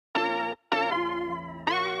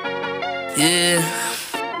Yeah.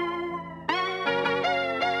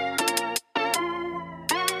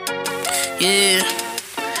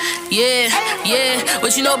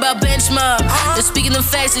 What you know about Benchmark? They're speaking the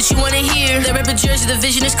facts that you wanna hear. That rapper jersey, the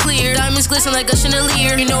vision is clear. Diamonds glisten like a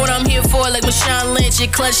chandelier. You know what I'm here for, like Marshawn Lynch.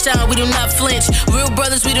 At clutch time, we do not flinch. Real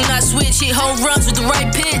brothers, we do not switch. Hit home runs with the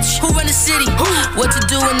right pitch. Who run the city? What to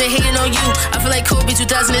do when they hating on you? I feel like Kobe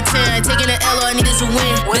 2010. I taking an L, all I need is a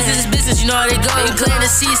win. Business is business, you know how they go. They playing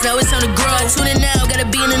the seats, now it's time to grow. Tune in now, gotta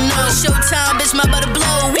be in the know. Showtime, bitch, my about to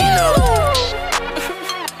blow. We know.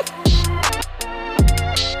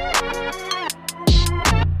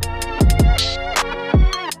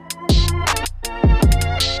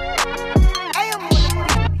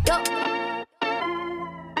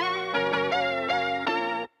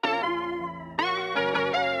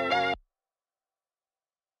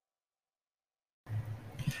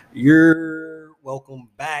 You're welcome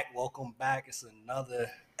back. It's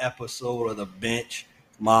another episode of the Bench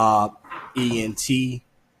Mob ENT.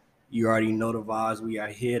 You already know the vibes. We are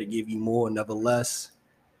here to give you more, never less.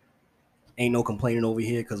 Ain't no complaining over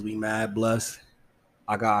here because we mad blessed.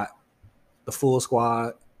 I got the full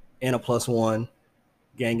squad and a plus one.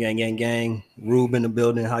 Gang. Rube in the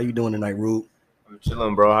building. How you doing tonight, Rube? I'm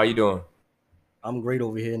chilling, bro. How you doing? I'm great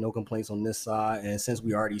over here. No complaints on this side. And since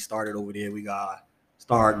we already started over there, we got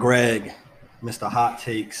Star Greg, Mr. Hot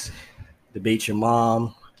Takes, Debate Your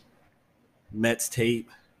Mom, Mets Tape,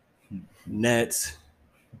 Nets,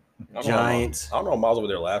 Giants. I don't know what Miles over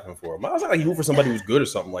there laughing for. Miles like he root for somebody who's good or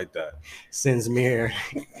something like that. Sinsmere,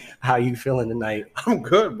 how you feeling tonight? I'm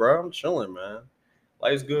good, bro. I'm chilling, man.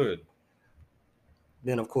 Life's good.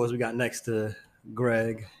 Then, of course, we got next to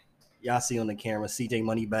Greg. Y'all see on the camera, CJ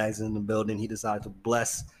Moneybags in the building. He decided to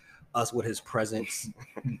bless us with his presence.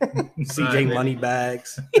 CJ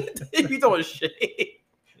Moneybags. He throwing shade.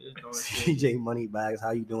 CJ Moneybags,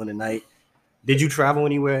 how you doing tonight? Did you travel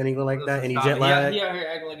anywhere, anything like that? Any jet lag? Yeah, here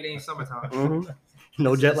acting like it ain't summertime. Mm-hmm.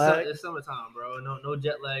 No jet lag? It's summertime, bro. No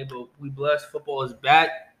jet lag, but we blessed. Football is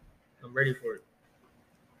back. I'm ready for it.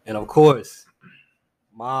 And of course,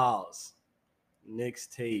 Miles, Knicks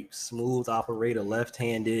Tape, smooth operator,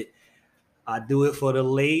 left-handed. I do it for the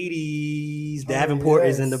ladies. Davenport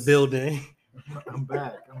is in the building. I'm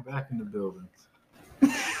back in the building.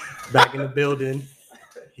 Back in the building.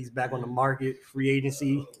 He's back on the market. Free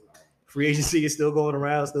agency is still going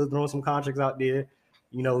around, still throwing some contracts out there.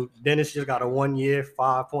 You know, Dennis just got a 1 year,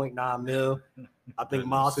 $5.9 million. I think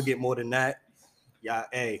Miles could get more than that. Yeah,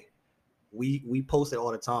 hey, we post it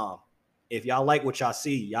all the time. If y'all like what y'all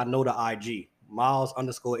see, y'all know the IG.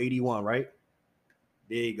 Miles_81, right?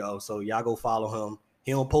 There you go. So y'all go follow him.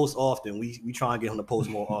 He don't post often. We try and get him to post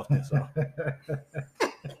more often. So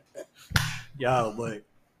yeah, but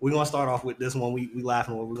we're gonna start off with this one. We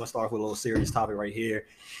laughing. We're gonna start off with a little serious topic right here.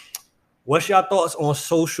 What's your thoughts on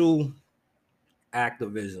social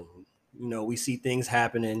activism? You know, we see things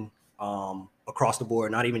happening across the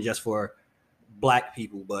board, not even just for Black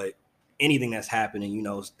people, but anything that's happening. You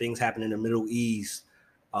know, things happen in the Middle East.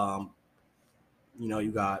 You know,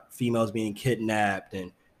 you got females being kidnapped,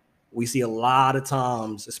 and we see a lot of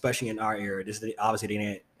times, especially in our era, obviously they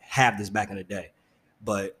didn't have this back in the day,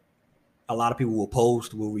 but a lot of people will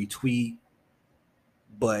post, will retweet,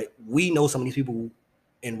 but we know some of these people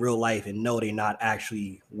in real life and know they're not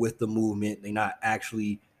actually with the movement. They're not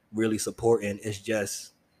actually really supporting. It's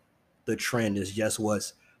just the trend. It's just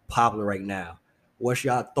what's popular right now. What's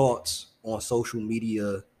your thoughts on social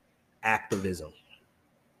media activism?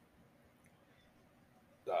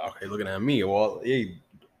 Okay, looking at me. Well, hey,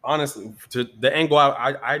 honestly, to the angle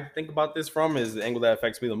I think about this from is the angle that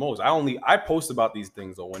affects me the most. I post about these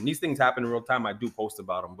things, though. When these things happen in real time, I do post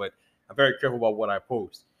about them, but I'm very careful about what I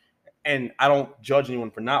post. And I don't judge anyone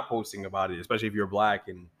for not posting about it, especially if you're Black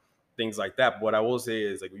and things like that. But what I will say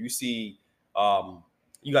is, like, when you see,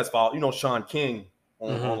 you guys follow, you know, Sean King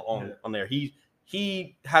on there.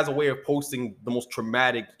 He has a way of posting the most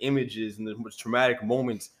traumatic images and the most traumatic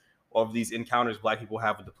moments of these encounters Black people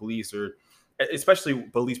have with the police, or especially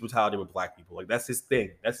police brutality with Black people. Like, that's his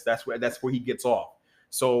thing. That's where he gets off.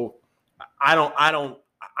 So I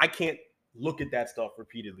can't look at that stuff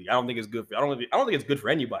repeatedly. I don't think it's good for. I don't think it's good for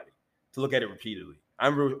anybody to look at it repeatedly.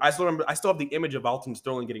 I still have the image of Alton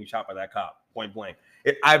Sterling getting shot by that cop point blank.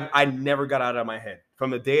 I never got out of my head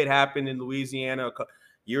from the day it happened in Louisiana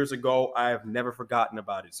years ago. I have never forgotten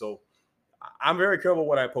about it. So I'm very careful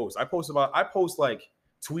what I post. I post like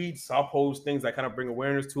tweets. I'll post things that kind of bring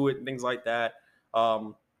awareness to it and things like that.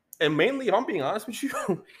 And mainly, if I'm being honest with you,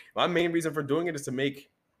 my main reason for doing it is to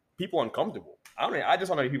make people uncomfortable. I just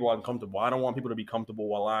want to make people uncomfortable. I don't want people to be comfortable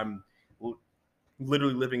while I'm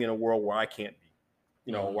literally living in a world where I can't be.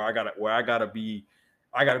 You know, where I gotta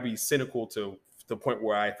be cynical to the point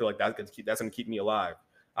where I feel like that's gonna keep me alive.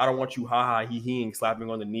 I don't want you he slapping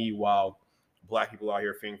on the knee while Black people out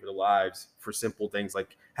here fearing for their lives for simple things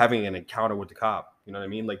like having an encounter with the cop. You know what I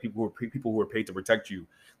mean? Like people who are paid to protect you.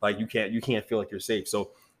 Like you can't feel like you're safe.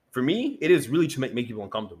 So for me, it is really to make people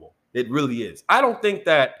uncomfortable. It really is. I don't think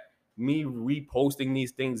that me reposting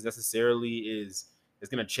these things necessarily is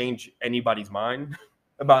gonna change anybody's mind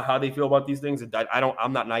about how they feel about these things.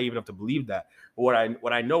 I'm not naive enough to believe that. But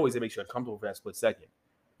what I know is it makes you uncomfortable for that split second.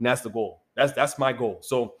 And that's the goal. That's my goal.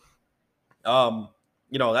 So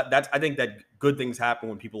you know, I think that good things happen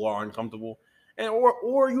when people are uncomfortable, and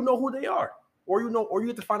or you know who they are, or you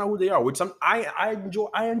get to find out who they are, which I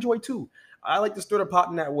enjoy too. I like to stir the pot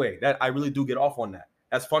in that way. That I really do get off on that.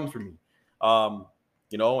 That's fun for me.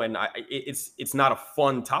 You know, and it's not a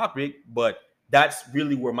fun topic, but that's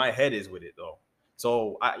really where my head is with it though.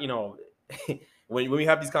 So you know, when we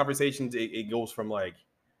have these conversations, it goes from like,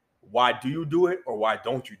 why do you do it, or why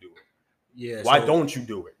don't you do it? Yeah. Why don't you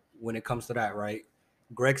do it? When it comes to that, right?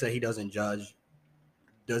 Greg said he doesn't judge.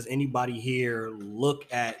 Does anybody here look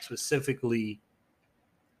at specifically,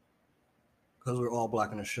 because we're all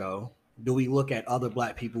Black in the show, do we look at other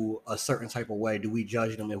Black people a certain type of way? Do we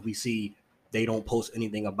judge them if we see they don't post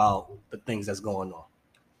anything about the things that's going on?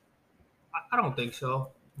 I don't think so.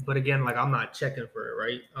 But again, like I'm not checking for it,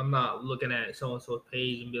 right? I'm not looking at so-and-so's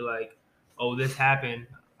page and be like, oh, this happened.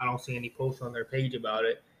 I don't see any posts on their page about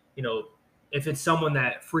it. You know, if it's someone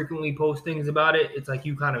that frequently posts things about it, it's like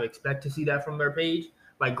you kind of expect to see that from their page.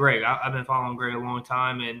 Like Greg, I've been following Greg a long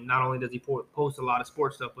time, and not only does he post a lot of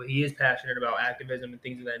sports stuff, but he is passionate about activism and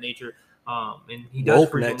things of that nature. And he does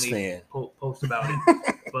frequently post about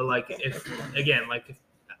it. But like, if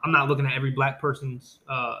I'm not looking at every Black person's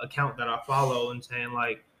account that I follow and saying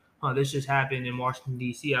like, this just happened in Washington,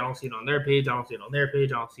 D.C. I don't see it on their page. I don't see it on their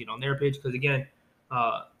page. I don't see it on their page. Because again,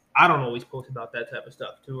 I don't always post about that type of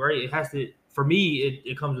stuff too, right? It has to, for me,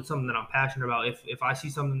 it comes with something that I'm passionate about. If I see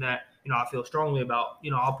something that, you know, I feel strongly about, you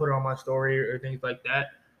know, I'll put it on my story or things like that.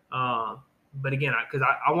 But again, because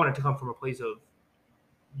I want it to come from a place of,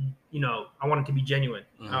 you know, I want it to be genuine.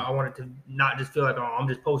 Mm-hmm. I want it to not just feel like, oh, I'm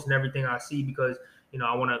just posting everything I see because, you know,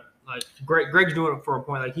 I want to, like, Greg's doing it for a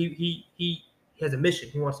point. Like he has a mission.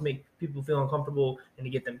 He wants to make people feel uncomfortable and to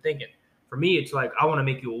get them thinking. For me, it's like, I want to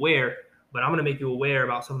make you aware, but I'm going to make you aware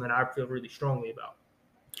about something that I feel really strongly about.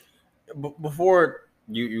 Before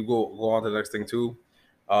you go on to the next thing too,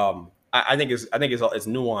 I think it's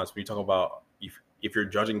nuanced when you talk about if you're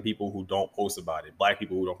judging people who don't post about it, Black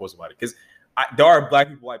people who don't post about it, because there are Black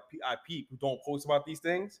people I peep who don't post about these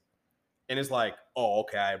things, and it's like, oh,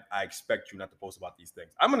 okay, I expect you not to post about these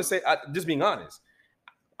things. I'm gonna say, just being honest,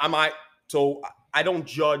 so I don't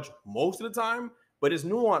judge most of the time, but it's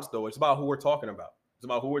nuanced though. It's about who we're talking about. It's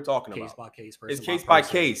about who we're talking about. Case by case. It's case by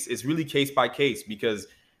case. It's really case by case because,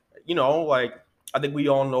 you know, like I think we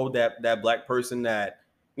all know that Black person that,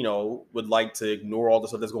 you know, would like to ignore all the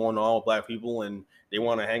stuff that's going on with Black people, and they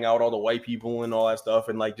want to hang out with all the white people and all that stuff,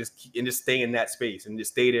 and like just stay in that space and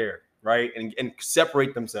just stay there, right? And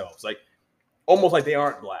separate themselves, like almost like they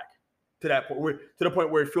aren't Black to that point, to the point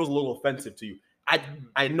where it feels a little offensive to you.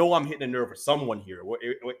 I know I'm hitting a nerve for someone here.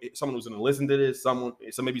 Someone who's going to listen to this,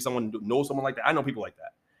 maybe someone knows someone like that. I know people like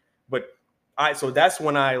that, but so that's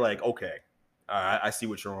when I like, okay, I see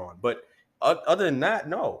what you're on. But other than that,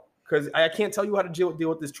 no, because I can't tell you how to deal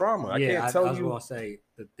with this trauma. I can't tell you. I was going to say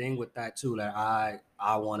the thing with that too that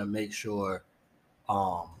I want to make sure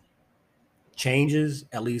changes,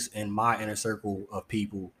 at least in my inner circle of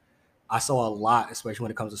people. I saw a lot, especially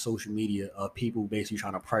when it comes to social media, of people basically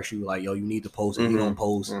trying to pressure you like, yo, you need to post. If you don't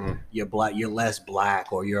post, you're Black, you're less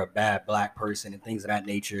Black, or you're a bad Black person, and things of that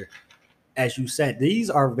nature. As you said, these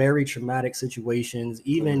are very traumatic situations,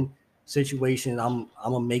 even situations, I'm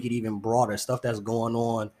gonna make it even broader, stuff that's going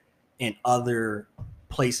on in other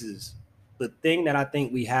places. The thing that I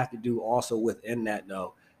think we have to do also within that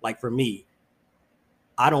though, like for me,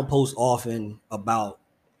 I don't post often about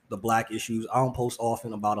the Black issues. I don't post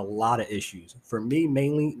often about a lot of issues. For me,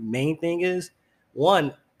 main thing is,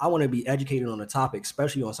 one, I want to be educated on the topic,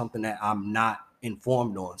 especially on something that I'm not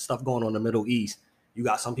informed on. Stuff going on in the Middle East. You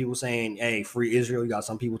got some people saying, hey, free Israel. You got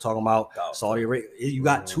some people talking about Saudi Arabia. You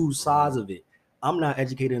got two sides of it. I'm not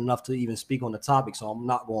educated enough to even speak on the topic, so I'm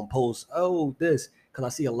not going to post, this, because I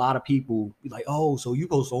see a lot of people be like, oh, so you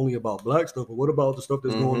post only about Black stuff, but what about the stuff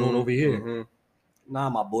that's going on over here? Nah,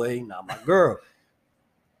 my boy, nah, my girl.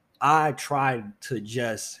 I tried to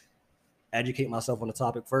just educate myself on the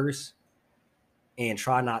topic first and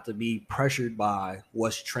try not to be pressured by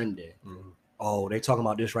what's trending. Oh, they talking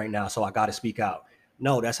about this right now, so I got to speak out.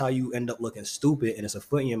 No, that's how you end up looking stupid, and it's a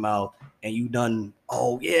foot in your mouth, and you done,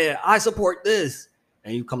 oh yeah, I support this.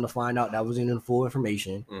 And you come to find out that wasn't in full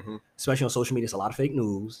information. Especially on social media, it's a lot of fake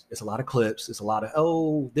news. It's a lot of clips. It's a lot of,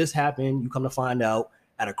 oh, this happened. You come to find out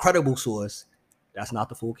at a credible source, that's not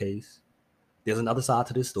the full case. There's another side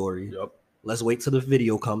to this story. Yep. Let's wait till the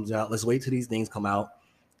video comes out. Let's wait till these things come out.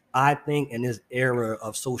 I think in this era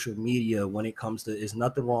of social media, when it comes to, it's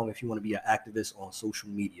nothing wrong if you want to be an activist on social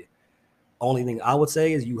media. Only thing I would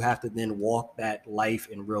say is you have to then walk that life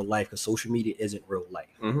in real life, because social media isn't real life.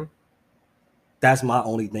 That's my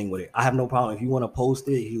only thing with it. I have no problem. If you want to post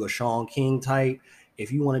it, if you're a Sean King type,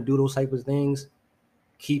 if you want to do those type of things,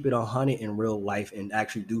 keep it 100 in real life and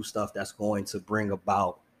actually do stuff that's going to bring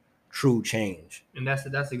about true change. And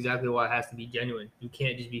that's exactly why it has to be genuine. You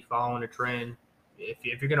can't just be following a trend.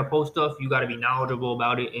 If you're going to post stuff, you got to be knowledgeable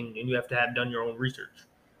about it, and you have to have done your own research.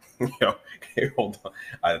 Yo, hey, hold on.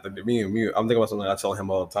 I'm thinking about something I tell him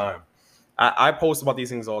all the time. I post about these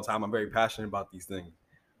things all the time. I'm very passionate about these things.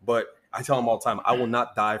 But I tell him all the time, I will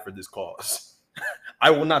not die for this cause. I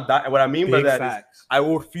will not die. What I mean by that is I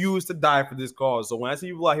will refuse to die for this cause. So when I see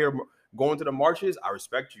people out here going to the marches, I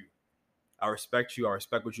respect you. I respect you. I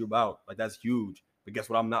respect what you're about. Like, that's huge. But guess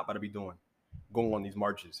what I'm not about to be doing? Going on these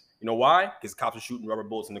marches. You know why? Because cops are shooting rubber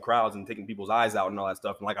bullets in the crowds and taking people's eyes out and all that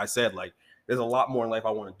stuff. And like I said, like, there's a lot more in life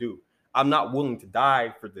I want to do. I'm not willing to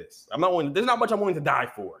die for this. There's not much I'm willing to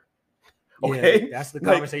die for. Okay? Yeah, that's the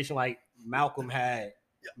conversation like Malcolm had.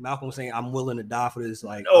 Malcolm saying, I'm willing to die for this.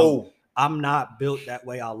 Like, I'm not built that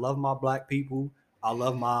way. I love my black people. I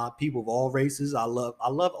love my people of all races. I love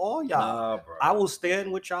all y'all. Bro. I will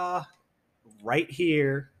stand with y'all right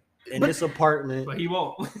here in this apartment. But he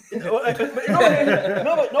won't. No,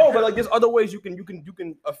 but like there's other ways you can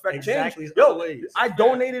affect change. Yo, I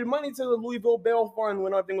donated money to the Louisville Bail Fund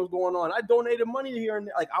when everything was going on. I donated money here and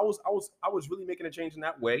like I was really making a change in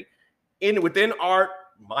that way. Within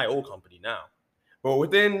my old company now. But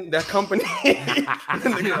within that company,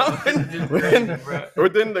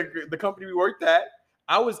 within the company we worked at,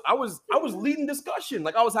 I was leading discussion.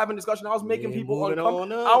 Like I was having discussion. I was making people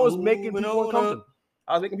uncomfortable. I was making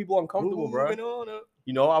people uncomfortable, bro.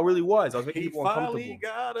 You know, I really was. I was making people uncomfortable. Finally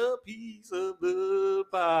got a piece of the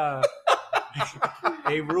pie.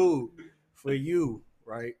 Hey, Rude, for you,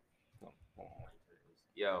 right?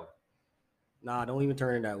 Yo. Nah, don't even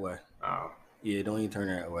turn it that way. Oh. Yeah, don't even turn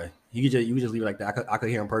it that way. You could just leave it like that. I could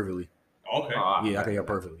hear him perfectly. Okay. Yeah, I could hear him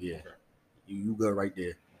perfectly. Yeah. Okay. You good right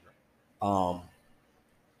there.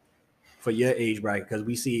 For your age bracket, because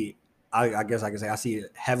we see, I guess I can say I see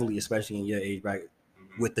it heavily, especially in your age bracket,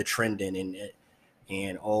 with the trending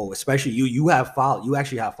and especially you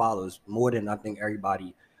actually have followers more than I think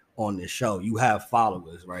everybody on this show. You have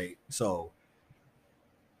followers, right? So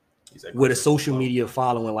with a social media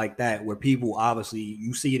following like that, where people obviously,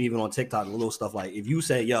 you see it even on TikTok, little stuff like if you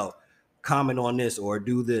say, yo, comment on this or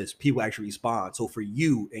do this, people actually respond. So for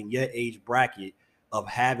you and your age bracket of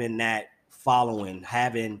having that following,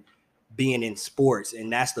 being in sports, and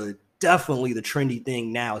that's definitely the trendy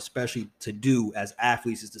thing now, especially to do as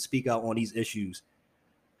athletes, is to speak out on these issues.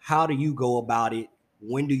 How do you go about it?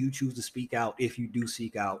 When do you choose to speak out, if you do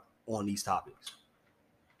speak out on these topics?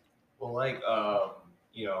 Well, like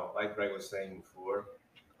like Greg was saying before,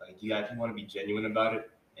 like you want to be genuine about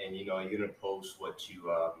it, and you're gonna post what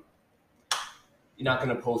you're not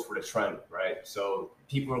gonna post for the trend, right? So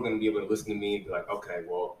people are gonna be able to listen to me and be like, okay,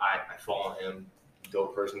 well, I follow him,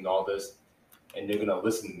 dope person, and all this, and they're gonna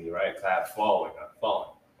listen to me, right? Because I have following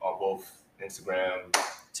on both Instagram,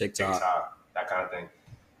 TikTok, that kind of thing.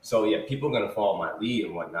 So yeah, people are gonna follow my lead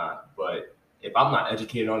and whatnot. But if I'm not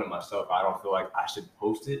educated on it myself, I don't feel like I should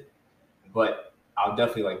post it. But I'll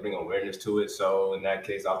definitely bring awareness to it. So in that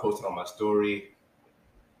case, I'll post it on my story.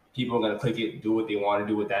 People are gonna click it, do what they want to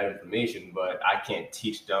do with that information, but I can't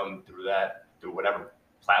teach them through whatever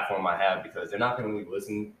platform I have, because they're not gonna really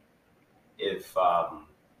listen if I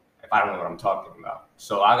don't know what I'm talking about.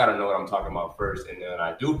 So I gotta know what I'm talking about first, and then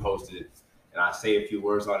I do post it and I say a few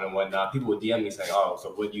words on it and whatnot. People will DM me saying, "Oh, so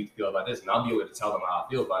what do you feel about this?" And I'll be able to tell them how I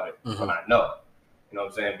feel about it when I know. You know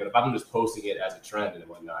what I'm saying? But if I'm just posting it as a trend and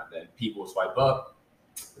whatnot, then people swipe up.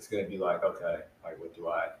 It's gonna be like, okay, like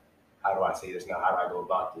how do I say this now? How do I go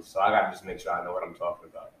about this? So I gotta just make sure I know what I'm talking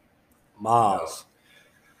about. Miles.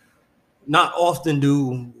 Not often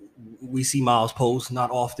do we see Miles post. Not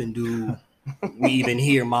often do we even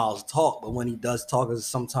hear Miles talk. But when he does talk, it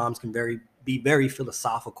sometimes can be very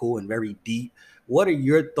philosophical and very deep. What are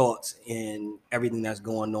your thoughts in everything that's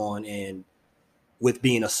going on and with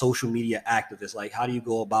being a social media activist? Like, how do you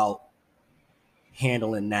go about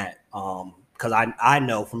handling that? Because I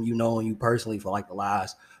know from knowing you personally for like the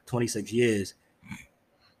last 26 years,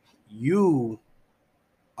 you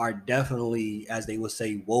are definitely, as they would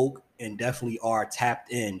say, woke, and definitely are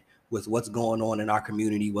tapped in with what's going on in our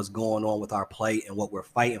community, what's going on with our plight, and what we're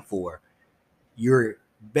fighting for. You're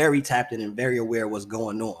very tapped in and very aware of what's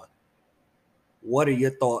going on. What are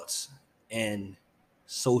your thoughts and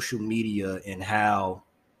social media and how,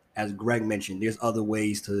 as Greg mentioned, there's other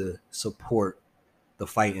ways to support the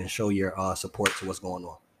fight and show your support to what's going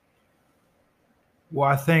on? Well,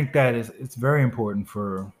 I think that it's very important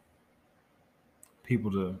for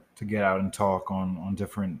people to get out and talk on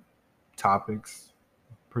different topics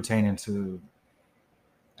pertaining to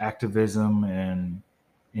activism and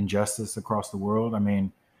injustice across the world. I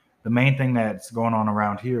mean, the main thing that's going on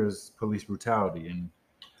around here is police brutality, and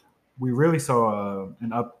we really saw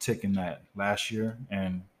an uptick in that last year.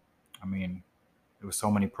 And I mean, there was so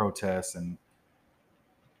many protests, and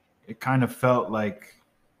it kind of felt like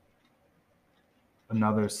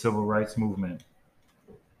another civil rights movement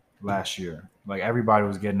last year. Like, everybody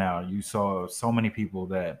was getting out. You saw so many people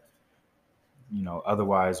that, you know,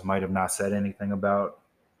 otherwise might have not said anything about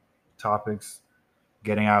topics,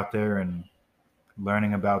 getting out there and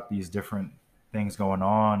learning about these different things going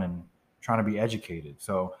on and trying to be educated.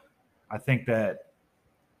 So I think that,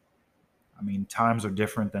 I mean, times are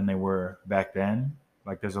different than they were back then.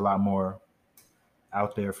 Like, there's a lot more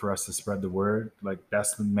out there for us to spread the word. Like,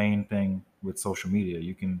 that's the main thing with social media.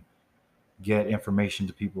 You can get information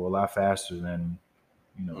to people a lot faster than,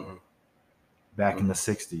 you know, back in the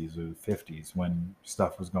 60s or 50s when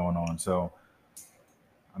stuff was going on. So,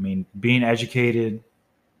 I mean, being educated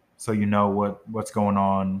so you know what's going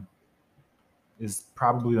on is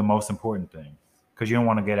probably the most important thing, because you don't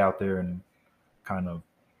want to get out there and kind of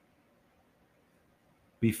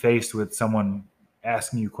be faced with someone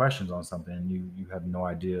asking you questions on something and you have no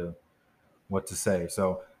idea what to say.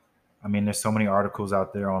 So, I mean, there's so many articles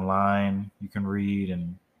out there online you can read,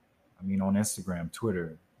 and I mean, on Instagram,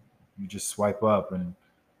 Twitter, you just swipe up, and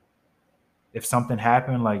if something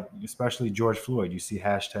happened, like especially George Floyd, you see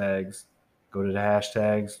hashtags, go to the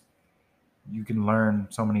hashtags, you can learn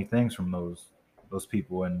so many things from those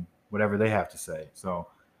people and whatever they have to say. So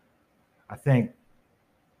I think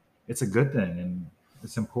it's a good thing, and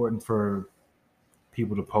it's important for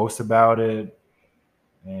people to post about it.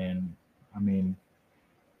 And I mean,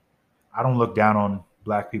 I don't look down on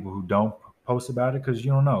Black people who don't post about it, because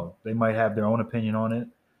you don't know. They might have their own opinion on it,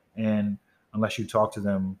 and unless you talk to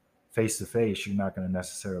them face to face, you're not going to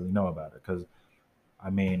necessarily know about it. Because, I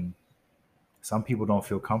mean, some people don't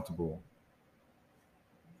feel comfortable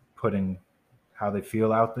putting how they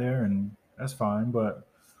feel out there, and that's fine. But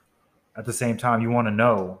at the same time, you want to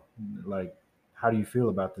know, like, how do you feel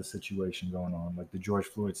about this situation going on, like the George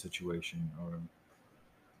Floyd situation or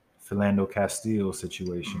Philando Castile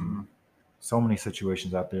situation. Mm-hmm. So many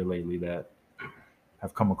situations out there lately that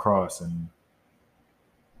have come across. And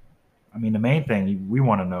I mean, the main thing we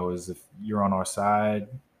want to know is if you're on our side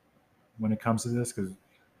when it comes to this, because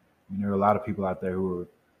I mean, there are a lot of people out there who are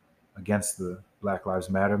against the Black Lives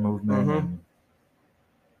Matter movement, and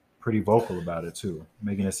pretty vocal about it too,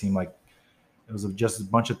 making it seem like it was just a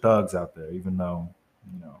bunch of thugs out there, even though,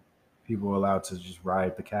 you know, people were allowed to just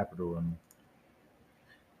riot the Capitol. And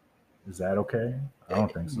is that okay? I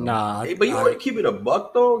don't think so. Nah, but you want to keep it a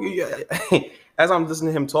buck though. As I'm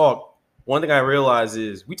listening to him talk, one thing I realize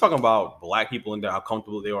is we talking about Black people and how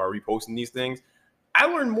comfortable they are reposting these things. I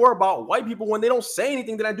learn more about white people when they don't say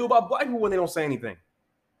anything than I do about Black people when they don't say anything.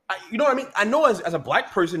 You know what I mean? I know as a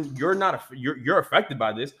Black person, you're affected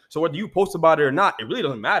by this. So whether you post about it or not, it really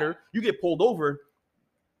doesn't matter. You get pulled over,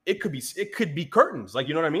 it could be curtains. Like,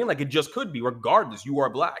 you know what I mean? Like, it just could be, regardless. You are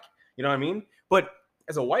Black. You know what I mean? But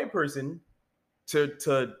as a white person,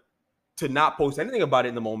 to not post anything about it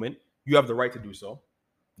in the moment, you have the right to do so.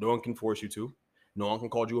 No one can force you to. No one can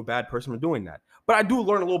call you a bad person for doing that. But I do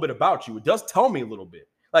learn a little bit about you. It does tell me a little bit.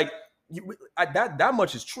 Like, that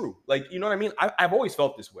much is true. Like, you know what I mean? I've always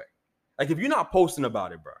felt this way. Like, if you're not posting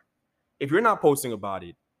about it, bro, if you're not posting about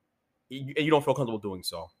it and you don't feel comfortable doing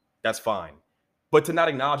so, that's fine. But to not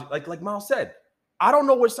acknowledge it, like Miles said, I don't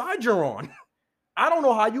know which side you're on. I don't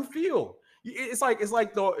know how you feel. It's like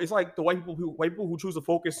the white people who choose to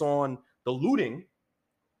focus on the looting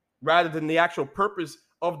rather than the actual purpose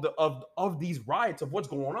of these riots, of what's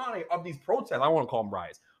going on, of these protests. I want to call them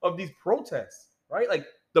riots, of these protests, right? Like,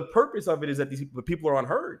 the purpose of it is that the people are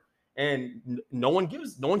unheard, and no one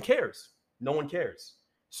cares. No one cares.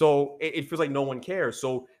 So it feels like no one cares.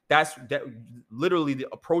 So that literally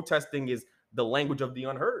protesting is the language of the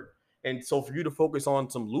unheard. And so for you to focus on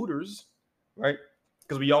some looters, right?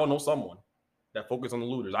 Because we all know someone that focused on the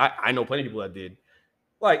looters. I know plenty of people that did.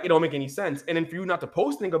 Like, it don't make any sense. And then for you not to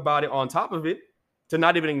post anything about it on top of it, to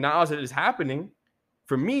not even acknowledge that it's happening,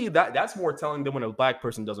 for me, that's more telling than when a black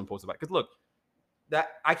person doesn't post about it. Because look, that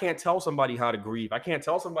I can't tell somebody how to grieve. I can't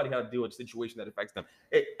tell somebody how to deal with a situation that affects them.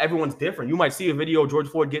 Everyone's different. You might see a video of George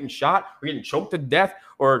Floyd getting shot or getting choked to death,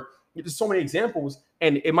 or there's so many examples,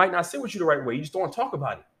 and it might not sit with you the right way. You just don't want to talk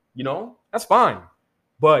about it. You know, that's fine.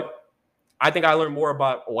 But I think I learned more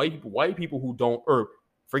about white people who don't, or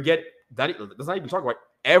forget that. Let's not even talk about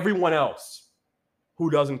everyone else who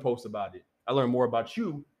doesn't post about it. I learned more about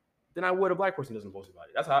you than I would a black person doesn't post about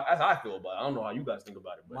it. That's how I feel about it. I don't know how you guys think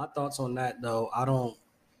about it. But. My thoughts on that, though, I don't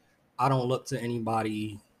look to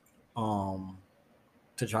anybody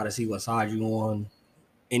to try to see what side you on.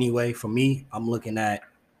 Anyway, for me, I'm looking at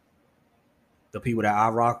the people that I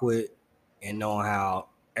rock with and knowing how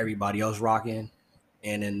everybody else rocking.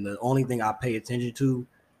 And then the only thing I pay attention to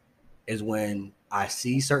is when I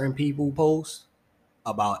see certain people post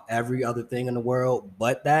about every other thing in the world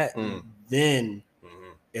but that, then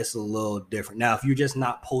it's a little different. Now, if you're just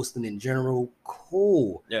not posting in general,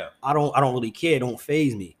 cool. Yeah. I don't really care. It don't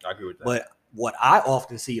faze me. I agree with that. But what I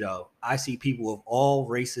often see, though, I see people of all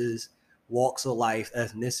races, walks of life,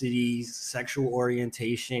 ethnicities, sexual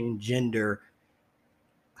orientation, gender,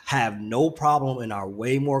 have no problem and are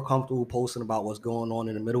way more comfortable posting about what's going on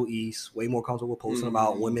in the Middle East, way more comfortable posting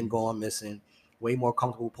about women going missing, way more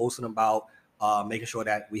comfortable posting about making sure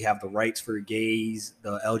that we have the rights for gays,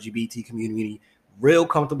 the LGBT community, real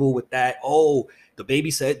comfortable with that. Oh, the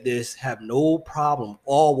baby said this, have no problem,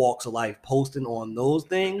 all walks of life posting on those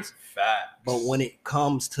things. Facts. But when it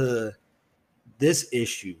comes to this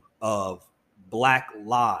issue of Black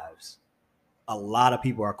lives, a lot of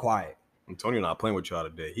people are quiet. Antonio not playing with y'all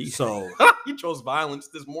today. He chose violence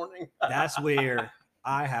this morning. That's where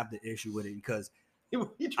I have the issue with it, because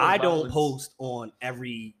I don't post on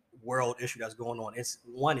every world issue that's going on. It's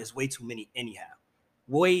way too many anyhow.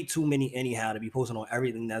 Way too many anyhow to be posting on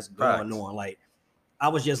everything that's going on. Like, I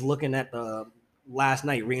was just looking at last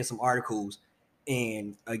night, reading some articles,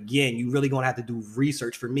 and again, you really gonna have to do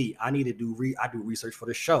research for me. I need to do I do research for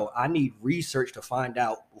the show. I need research to find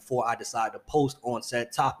out before I decide to post on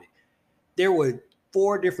said topic. There were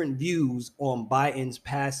 4 different views on Biden's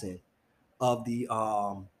passing of the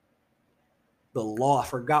law. I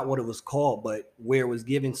forgot what it was called, but where it was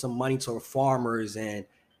giving some money to farmers and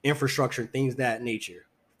infrastructure and things of that nature.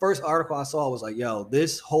 First article I saw was like, yo,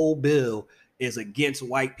 this whole bill is against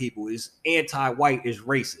white people, is anti-white, is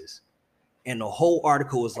racist. And the whole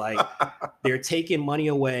article was like, they're taking money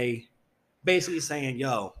away, basically saying,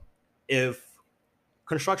 yo, if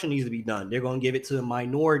construction needs to be done, they're going to give it to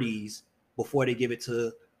minorities before they give it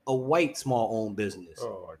to a white small-owned business.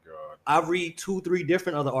 Oh, my God. I read 2-3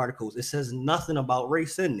 different other articles. It says nothing about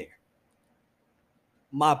race in there.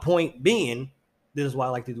 My point being, this is why I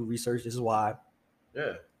like to do research. This is why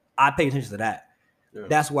I pay attention to that. Yeah.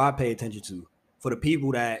 That's why I pay attention to. For the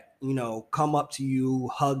people that, come up to you,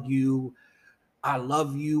 hug you, I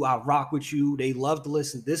love you, I rock with you, they love to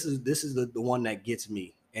listen. This is the one that gets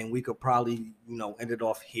me. And we could probably, end it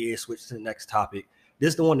off here, switch to the next topic.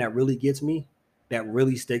 This is the one that really gets me, that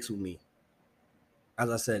really sticks with me. As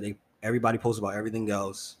I said, everybody posts about everything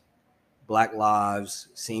else. Black lives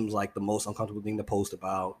seems like the most uncomfortable thing to post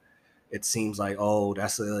about. It seems like, oh,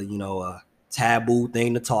 that's a taboo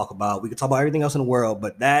thing to talk about. We can talk about everything else in the world,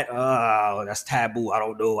 but that's taboo. I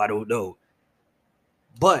don't know.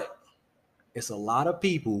 But it's a lot of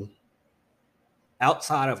people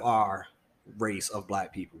outside of our race of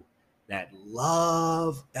Black people that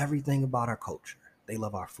love everything about our culture. They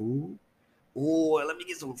love our food. Oh, let me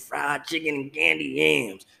get some fried chicken and candy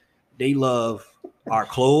yams. They love our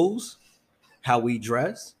clothes, how we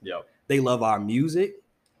dress. Yep. They love our music.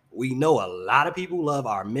 We know a lot of people love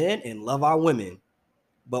our men and love our women.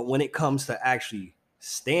 But when it comes to actually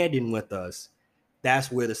standing with us,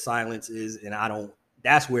 that's where the silence is. And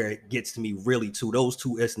that's where it gets to me really too. Those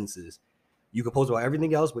 2 instances. You can post about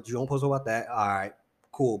everything else, but you don't post about that. All right,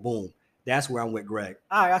 cool, boom. That's where I'm with Greg.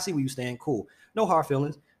 All right, I see where you stand. Cool. No hard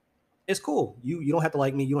feelings. It's cool. You don't have to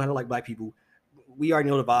like me. You don't have to like Black people. We already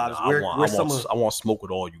know the vibes. I want smoke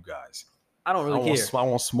with all you guys. I don't really care. I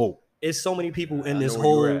want smoke. It's so many people in this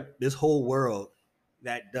whole world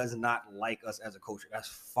that does not like us as a culture. That's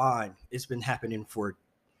fine. It's been happening for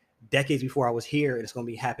decades before I was here, and it's going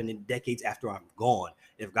to be happening decades after I'm gone.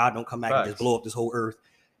 If God don't come back and just blow up this whole earth,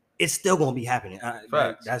 it's still going to be happening.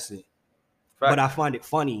 That's it. But I find it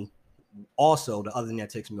funny. Also, the other thing that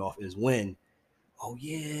takes me off is when, oh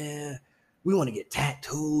yeah, we want to get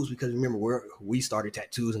tattoos, because remember we started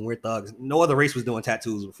tattoos and we're thugs. No other race was doing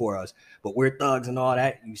tattoos before us, but we're thugs and all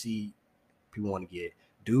that. You see, people want to get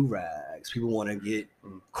do-rags. People want to get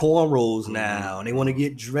cornrows now, and they want to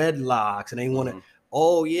get dreadlocks, and they want to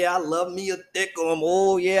Oh yeah, I love me a thick arm.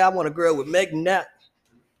 Oh yeah, I want a girl with Meg Nap.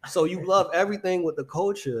 So you love everything with the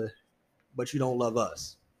culture, but you don't love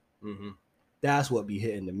us. Mm-hmm. That's what be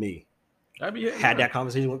hitting to me. That'd be it. Had that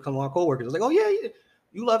conversation with some of my coworkers. I was like, oh yeah,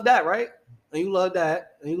 you love that, right? And you love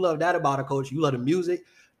that, and you love that about a culture. You love the music.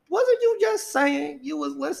 Wasn't you just saying you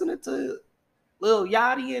was listening to Lil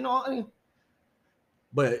Yachty and all?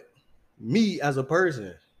 But me as a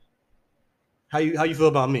person, how you feel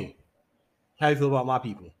about me? How you feel about my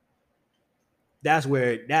people? That's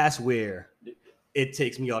where it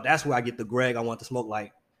takes me off. That's where I get the Greg I want to smoke.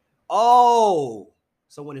 Like, oh,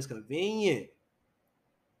 so when it's convenient,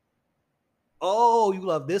 oh, you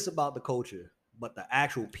love this about the culture, but the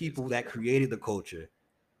actual people that created the culture,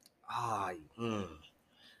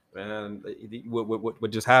 Man,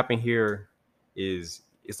 what just happened here is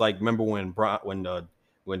it's like, remember when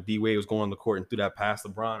D Wade was going on the court and threw that pass to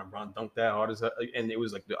Bron, and Bron dunked that hard as hell, and it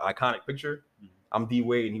was like the iconic picture. I'm D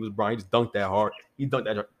Wade and he was Bron. He just dunked that hard. He dunked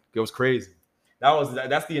that. It was crazy.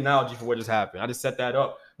 That's the analogy for what just happened. I just set that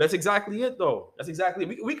up. That's exactly it, though. That's exactly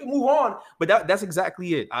it. We can move on, but that's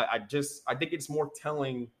exactly it. I think it's more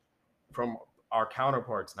telling from our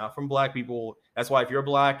counterparts, not from black people. That's why if you're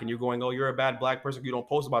black and you're going, oh, you're a bad black person, you don't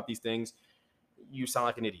post about these things, you sound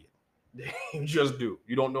like an idiot. You just do.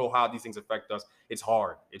 You don't know how these things affect us. It's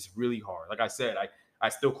hard. It's really hard. Like I said, I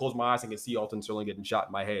still close my eyes and can see Alton Sterling getting shot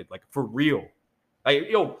in my head. Like, for real. Like,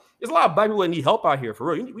 there's a lot of black people that need help out here,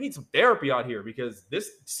 for real. We need some therapy out here, because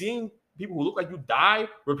seeing people who look like you die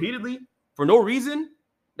repeatedly for no reason,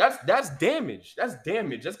 that's damage. That's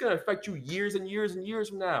damage. That's gonna affect you years and years and years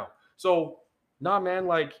from now. So, nah, man,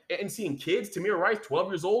 like, and seeing kids, Tamir Rice,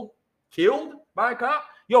 12 years old, killed by a cop.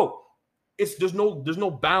 There's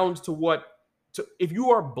no bounds to if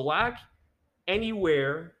you are black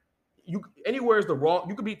anywhere, anywhere is the wrong.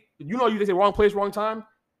 You could be, they say wrong place, wrong time.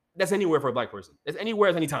 That's anywhere for a black person. That's anywhere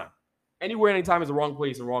at any time. Anywhere, anytime is the wrong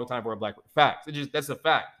place and wrong time for a black person. Facts. That's a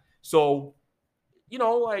fact. So,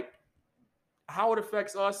 like, how it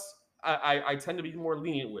affects us, I tend to be more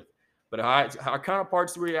lenient with. But how our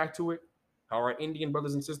counterparts react to it, how our Indian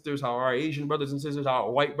brothers and sisters, how our Asian brothers and sisters, how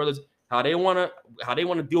our white brothers, how they want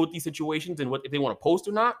to deal with these situations, and what if they want to post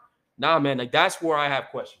or not. Nah, man, like, that's where I have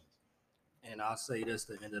questions. And I'll say this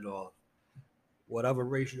to end it off. Whatever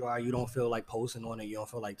race you are, you don't feel like posting on it, you don't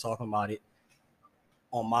feel like talking about it.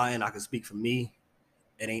 On my end, I can speak for me.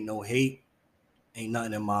 It ain't no hate. Ain't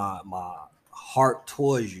nothing in my heart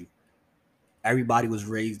towards you. Everybody was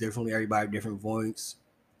raised differently. Everybody different voice.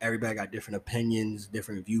 Everybody got different opinions,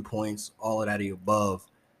 different viewpoints, all of that above.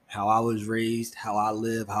 How I was raised, how I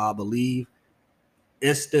live, how I believe,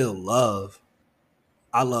 it's still love.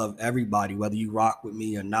 I love everybody, whether you rock with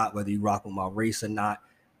me or not, whether you rock with my race or not.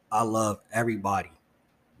 I love everybody.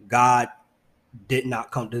 God did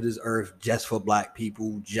not come to this earth just for black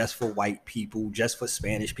people, just for white people, just for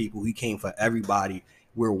Spanish people. He came for everybody.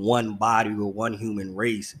 We're one body. We're one human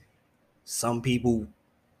race. Some people,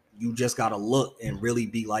 you just got to look and really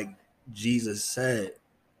be like Jesus said,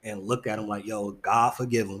 and look at them like, yo, God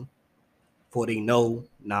forgive them, for they know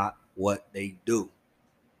not what they do.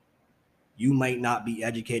 You might not be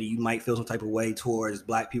educated. You might feel some type of way towards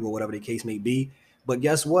black people, whatever the case may be. But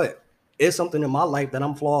guess what? It's something in my life that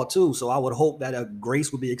I'm flawed too. So I would hope that a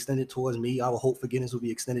grace would be extended towards me. I would hope forgiveness would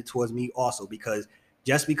be extended towards me also, because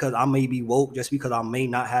just because I may be woke, just because I may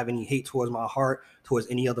not have any hate towards my heart, towards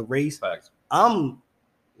any other race, Facts. I'm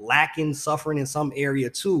lacking, suffering in some area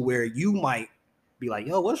too, where you might be like,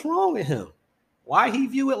 yo, what's wrong with him? Why he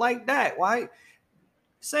view it like that? Why?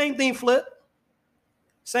 Same thing flip.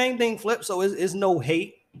 Same thing flip. So it's no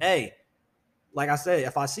hate. Hey, like I said,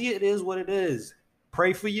 if I see it is what it is.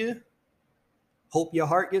 Pray for you. Hope your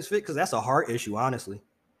heart gets fit, because that's a heart issue, honestly.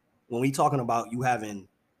 When we talking about you having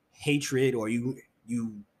hatred or you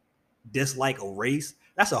dislike a race,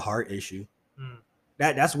 that's a heart issue.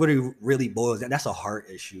 That's what it really boils down. That's a heart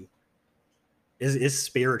issue. It's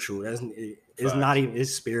spiritual. It's not even.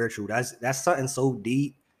 It's spiritual. That's something so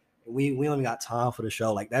deep. We only got time for the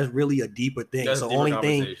show. Like, that's really a deeper thing. That's so only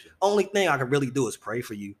thing I can really do is pray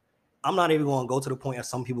for you. I'm not even going to go to the point of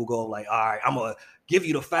some people go like, all right, I'm going to give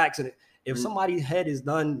you the facts. And if somebody's head is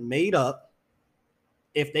done made up,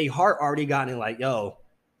 if they heart already gotten like, yo,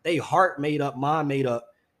 they heart made up, mind made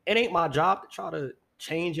up, it ain't my job to try to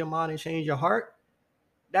change your mind and change your heart.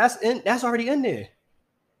 That's already in there.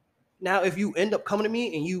 Now, if you end up coming to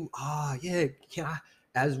me and you, can I,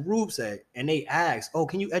 as Rube said, and they ask, oh,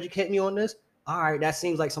 can you educate me on this? All right, that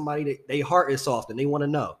seems like somebody that their heart is soft and they want to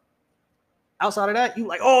know. Outside of that, you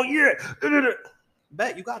like, oh yeah,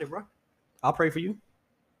 bet you got it, bro. I'll pray for you.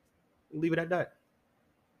 Leave it at that.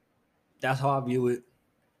 That's how I view it.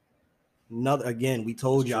 Another again, we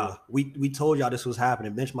told y'all, we told y'all this was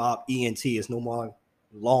happening. Bench Mob ENT is no more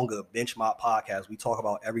longer Bench Mob podcast. We talk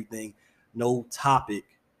about everything. No topic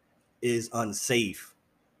is unsafe.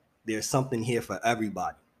 There's something here for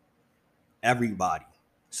everybody. Everybody.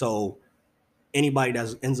 So anybody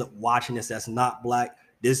that ends up watching this that's not black,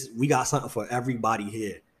 we got something for everybody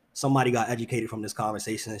here. Somebody got educated from this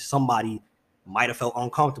conversation. Somebody might have felt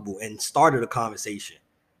uncomfortable and started a conversation.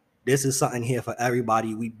 This is something here for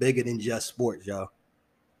everybody. We bigger than just sports, y'all.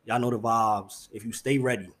 Y'all know the vibes. If you stay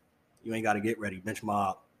ready, you ain't got to get ready. Bench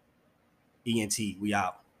Mob, ENT, we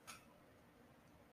out.